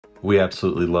We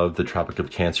absolutely love the Tropic of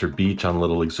Cancer beach on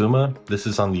Little Exuma. This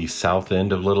is on the south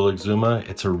end of Little Exuma.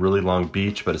 It's a really long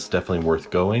beach, but it's definitely worth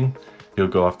going. You'll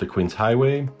go off the Queens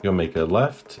Highway, you'll make a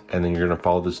left, and then you're gonna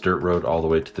follow this dirt road all the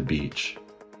way to the beach.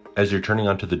 As you're turning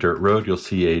onto the dirt road, you'll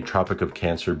see a Tropic of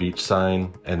Cancer beach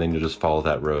sign, and then you'll just follow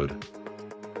that road.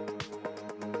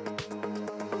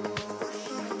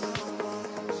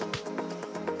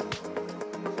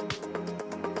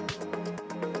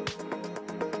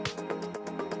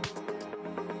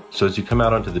 So as you come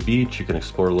out onto the beach, you can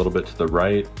explore a little bit to the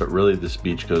right, but really this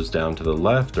beach goes down to the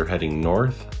left or heading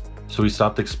north. So we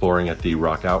stopped exploring at the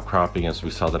rock outcropping as we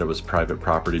saw that it was private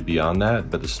property beyond that,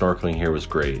 but the snorkeling here was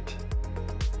great.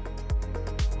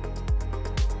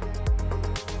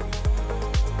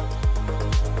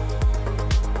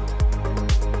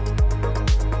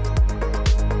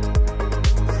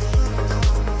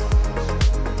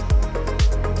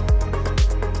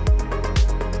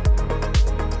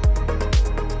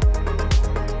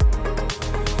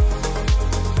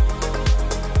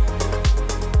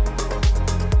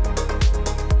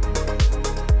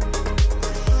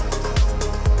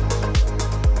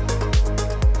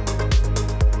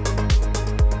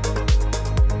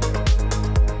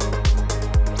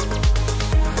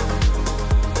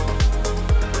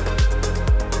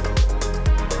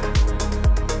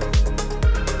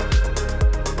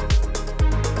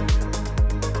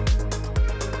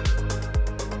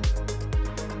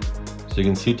 So you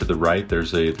can see to the right,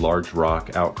 there's a large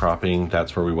rock outcropping.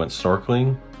 That's where we went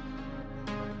snorkeling.